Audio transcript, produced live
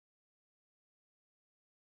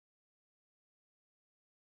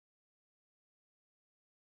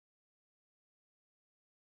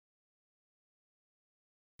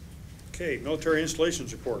Okay, military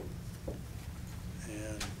installations report.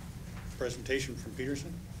 And presentation from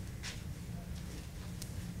Peterson.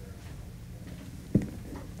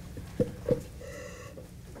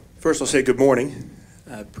 First, I'll say good morning.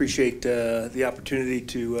 I appreciate the opportunity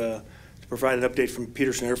to provide an update from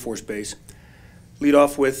Peterson Air Force Base. Lead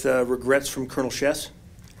off with regrets from Colonel Chess.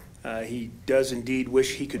 He does indeed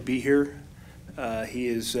wish he could be here. He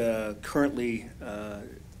is currently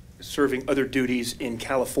serving other duties in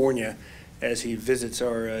California as he visits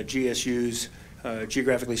our GSUs,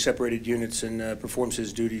 geographically separated units, and performs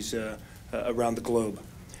his duties around the globe.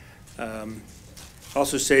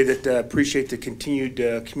 Also say that appreciate the continued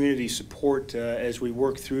community support as we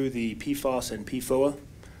work through the PFOS and PFOA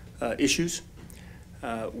issues.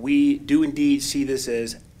 We do indeed see this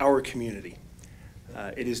as our community.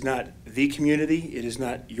 It is not the community, it is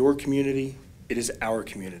not your community, it is our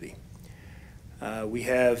community. We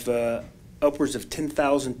have upwards of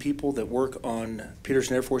 10,000 people that work on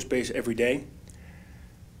Peterson Air Force Base every day.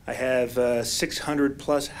 I have 600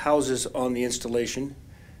 plus houses on the installation,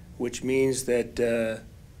 which means that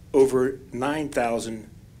over 9,000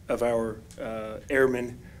 of our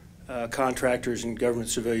airmen, contractors, and government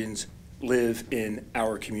civilians live in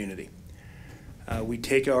our community. We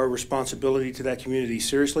take our responsibility to that community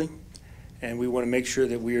seriously, and we want to make sure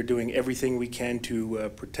that we are doing everything we can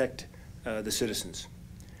to protect the citizens.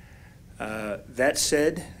 That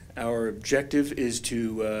said, our objective is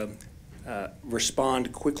to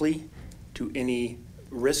respond quickly to any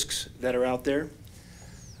risks that are out there,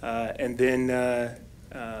 and then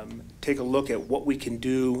take a look at what we can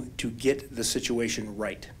do to get the situation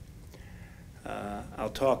right. I'll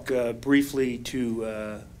talk briefly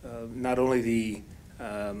to not only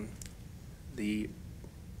the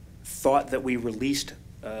thought that we released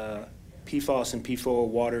PFOS and PFOA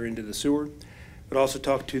water into the sewer, but also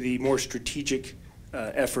talk to the more strategic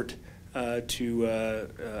effort to,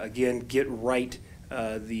 again, get right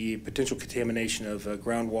the potential contamination of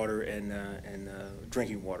groundwater and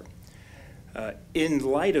drinking water. In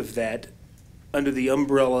light of that, under the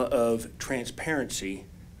umbrella of transparency,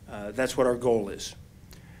 that's what our goal is.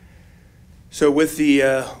 So with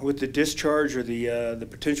the discharge, or the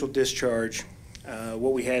potential discharge,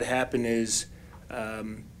 what we had happen is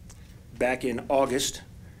back in August,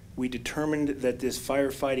 we determined that this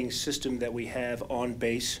firefighting system that we have on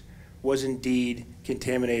base was indeed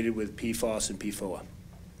contaminated with PFOS and PFOA.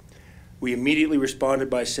 We immediately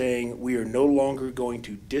responded by saying we are no longer going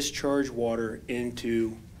to discharge water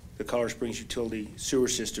into the Colorado Springs utility sewer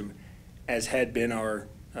system as had been our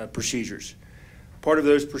procedures. Part of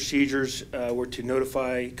those procedures were to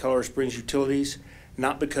notify Colorado Springs utilities,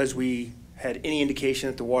 not because we had any indication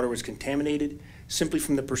that the water was contaminated, simply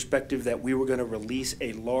from the perspective that we were going to release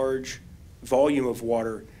a large volume of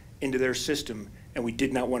water into their system, and we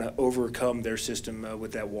did not want to overcome their system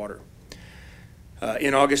with that water.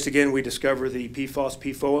 In August, again, we discover the PFOS,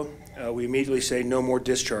 PFOA. We immediately say no more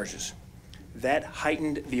discharges. That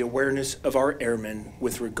heightened the awareness of our airmen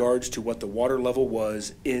with regards to what the water level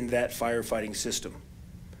was in that firefighting system.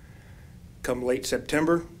 Come late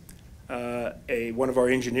September, one of our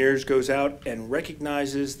engineers goes out and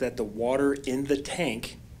recognizes that the water in the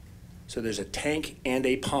tank, so there's a tank and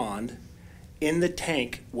a pond, in the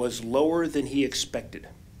tank was lower than he expected.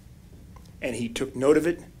 And he took note of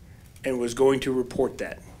it and was going to report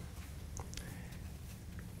that.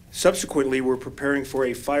 Subsequently, we're preparing for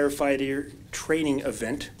a firefighter training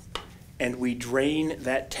event, and we drain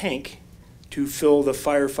that tank to fill the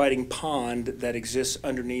firefighting pond that exists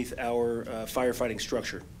underneath our firefighting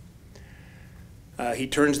structure. He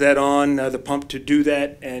turns that on, the pump, to do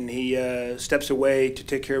that, and he steps away to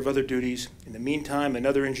take care of other duties. In the meantime,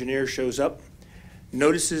 another engineer shows up,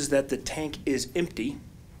 notices that the tank is empty,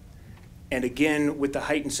 and again, with the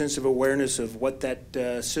heightened sense of awareness of what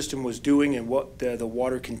that system was doing and what the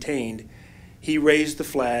water contained, he raised the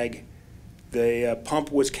flag. The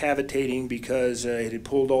pump was cavitating because it had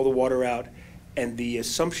pulled all the water out, and the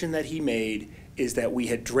assumption that he made is that we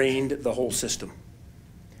had drained the whole system.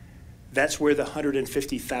 That's where the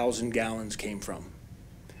 150,000 gallons came from.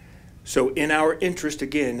 So in our interest,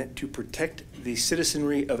 again, to protect the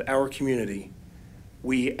citizenry of our community,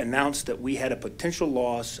 we announced that we had a potential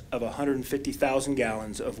loss of 150,000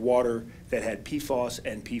 gallons of water that had PFOS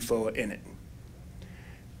and PFOA in it.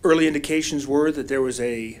 Early indications were that there was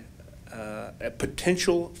a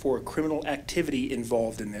potential for criminal activity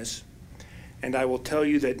involved in this, and I will tell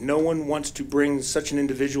you that no one wants to bring such an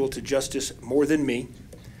individual to justice more than me,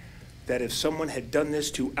 that if someone had done this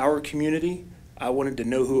to our community, I wanted to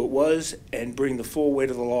know who it was and bring the full weight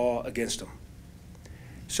of the law against them.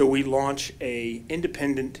 So we launch an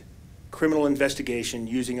independent criminal investigation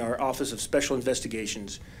using our Office of Special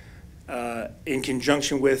Investigations in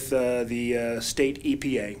conjunction with the state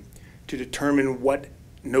EPA to determine what,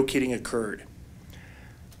 no kidding, occurred.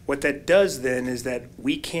 What that does then is that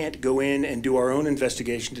we can't go in and do our own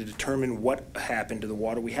investigation to determine what happened to the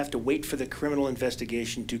water. We have to wait for the criminal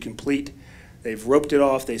investigation to complete. They've roped it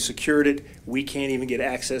off, they've secured it. We can't even get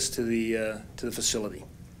access to the facility.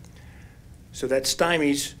 So that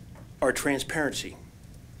stymies our transparency.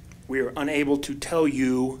 We are unable to tell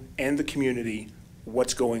you and the community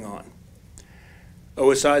what's going on.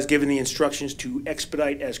 OSI is given the instructions to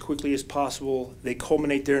expedite as quickly as possible. They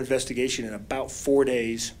culminate their investigation in about 4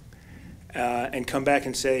 days and come back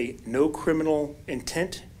and say no criminal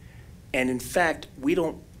intent. And in fact, we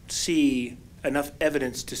don't see enough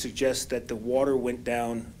evidence to suggest that the water went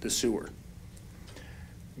down the sewer.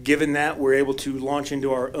 Given that, we're able to launch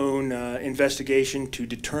into our own investigation to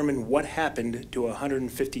determine what happened to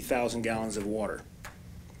 150,000 gallons of water.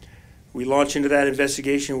 We launch into that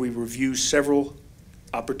investigation. We review several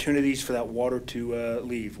opportunities for that water to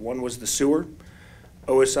leave. One was the sewer.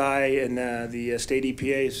 OSI and the state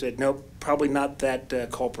EPA said, nope, probably not that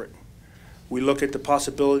culprit. We looked at the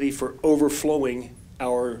possibility for overflowing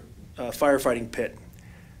our firefighting pit.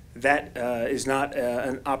 That is not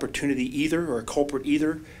an opportunity either, or a culprit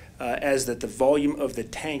either, as that the volume of the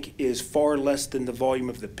tank is far less than the volume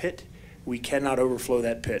of the pit. We cannot overflow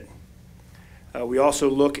that pit. We also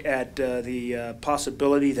look at the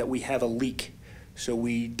possibility that we have a leak. So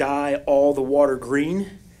we dye all the water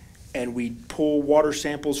green, and we pull water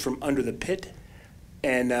samples from under the pit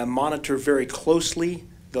and monitor very closely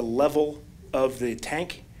the level of the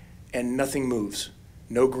tank, and nothing moves.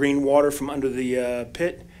 No green water from under the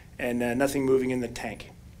pit, and nothing moving in the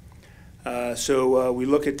tank. So we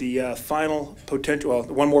look at the final potential. Well,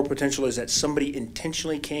 one more potential is that somebody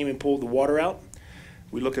intentionally came and pulled the water out.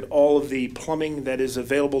 We look at all of the plumbing that is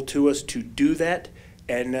available to us to do that,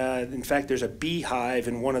 and in fact, there's a beehive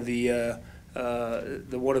in one of the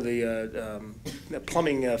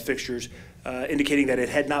plumbing fixtures, indicating that it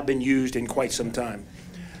had not been used in quite some time.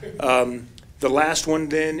 The last one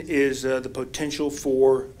then is the potential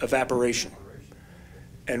for evaporation.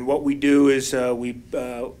 And what we do is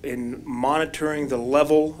in monitoring the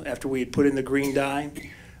level after we had put in the green dye,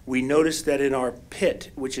 we noticed that in our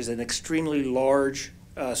pit, which is an extremely large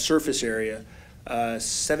surface area,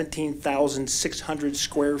 17,600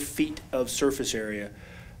 square feet of surface area,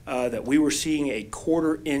 that we were seeing a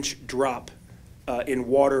 1/4 inch drop in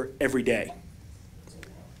water every day.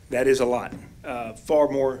 That is a lot. Far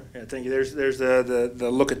more. Thank you. There's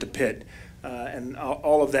the look at the pit. And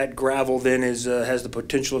all of that gravel then is has the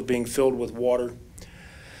potential of being filled with water.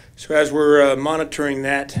 So as we're monitoring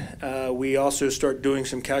that, we also start doing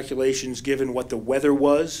some calculations given what the weather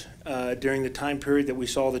was during the time period that we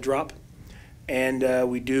saw the drop. And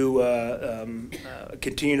we do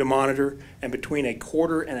continue to monitor, and between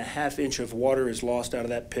 1/4 and 1/2 inch of water is lost out of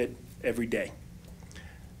that pit every day.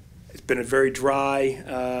 It's been a very dry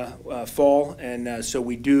fall, and so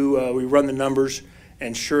we run the numbers,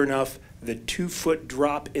 and sure enough, the 2-foot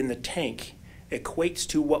drop in the tank equates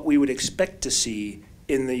to what we would expect to see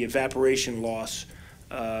in the evaporation loss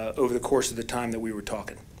over the course of the time that we were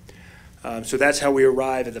talking. So that's how we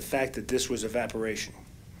arrive at the fact that this was evaporation.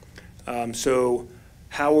 So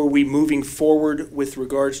how are we moving forward with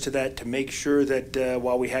regards to that to make sure that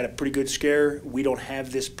while we had a pretty good scare, we don't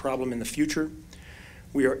have this problem in the future?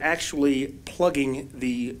 We are actually plugging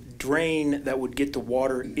the drain that would get the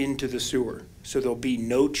water into the sewer. So there'll be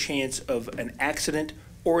no chance of an accident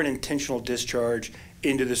or an intentional discharge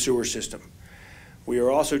into the sewer system. We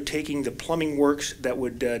are also taking the plumbing works that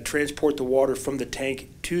would transport the water from the tank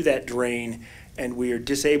to that drain, and we are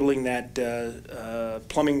disabling that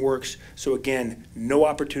plumbing works. So again, no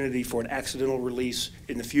opportunity for an accidental release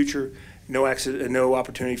in the future, no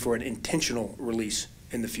opportunity for an intentional release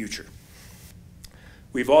in the future.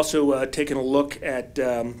 We've also taken a look at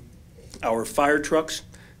our fire trucks.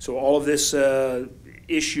 So all of this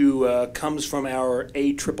issue comes from our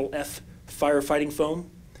AFFF firefighting foam.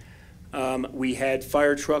 We had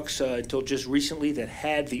fire trucks until just recently that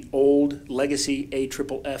had the old legacy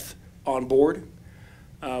AFFF on board.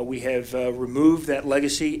 We have removed that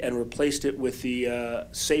legacy and replaced it with the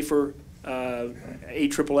safer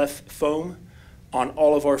AFFF foam on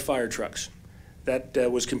all of our fire trucks. That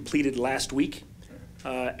was completed last week.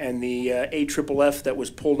 And the AFFF that was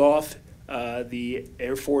pulled off, the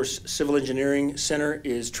Air Force Civil Engineering Center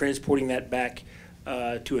is transporting that back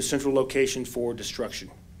to a central location for destruction.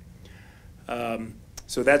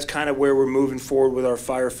 So that's kind of where we're moving forward with our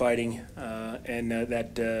firefighting and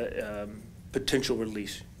that potential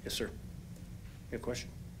release. Yes, sir. You have a question?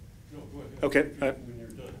 No, go ahead. Okay. When you're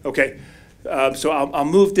done. Okay. So I'll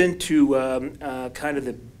move into kind of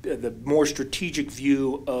the more strategic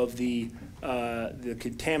view of the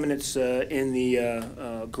contaminants in the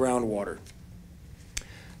groundwater.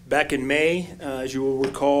 Back in May, as you will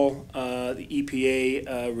recall, the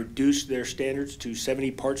EPA reduced their standards to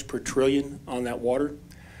 70 parts per trillion on that water.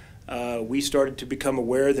 We started to become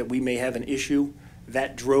aware that we may have an issue.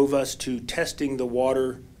 That drove us to testing the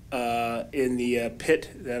water in the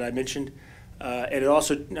pit that I mentioned. And it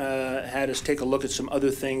also had us take a look at some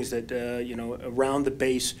other things that, around the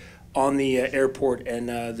base, on the airport and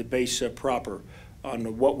the base proper,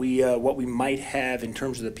 on what we might have in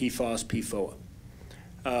terms of the PFAS, PFOA.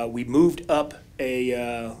 We moved up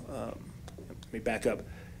let me back up.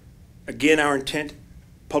 Again, our intent,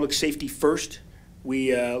 public safety first.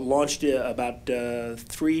 We launched about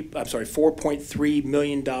 $4.3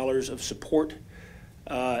 million of support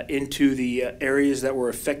into the areas that were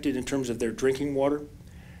affected in terms of their drinking water.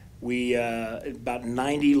 We, about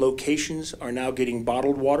 90 locations are now getting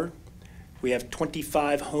bottled water. We have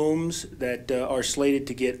 25 homes that are slated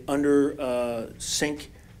to get under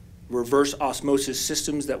sink reverse osmosis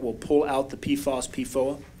systems that will pull out the PFAS,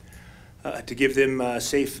 PFOA to give them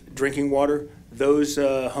safe drinking water. Those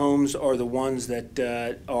homes are the ones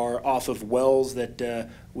that are off of wells that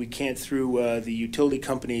we can't, through the utility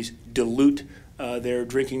companies, dilute their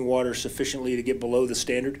drinking water sufficiently to get below the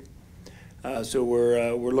standard. So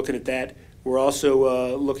we're looking at that. We're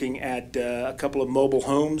also looking at a couple of mobile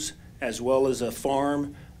homes as well as a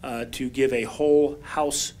farm to give a whole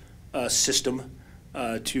house system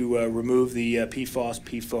to remove the PFAS,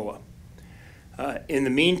 PFOA. In the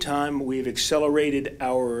meantime, we've accelerated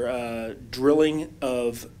our drilling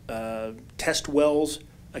of test wells,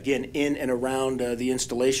 again, in and around the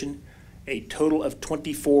installation. A total of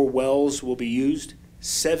 24 wells will be used.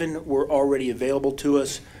 7 were already available to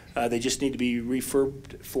us. They just need to be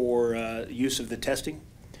refurbed for use of the testing.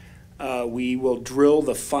 We will drill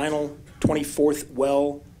the final 24th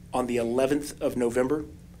well on the 11th of November.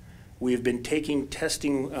 We have been taking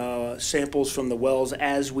testing samples from the wells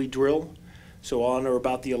as we drill. So on or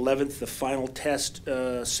about the 11th, the final test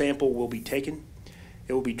sample will be taken.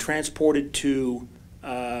 It will be transported to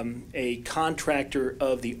a contractor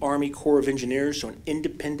of the Army Corps of Engineers, so an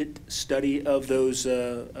independent study of those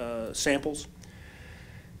samples.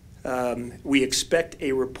 We expect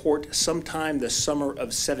a report sometime the summer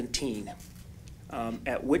of 17,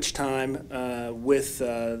 at which time, with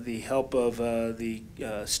the help of the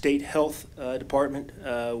State Health Department,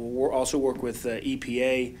 we'll also work with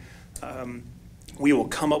EPA, we will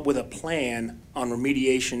come up with a plan on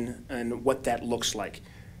remediation and what that looks like.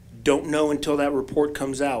 Don't know until that report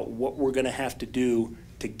comes out what we're going to have to do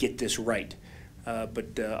to get this right.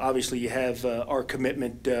 But obviously you have our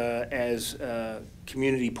commitment as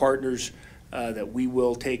community partners that we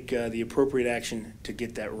will take the appropriate action to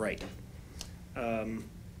get that right.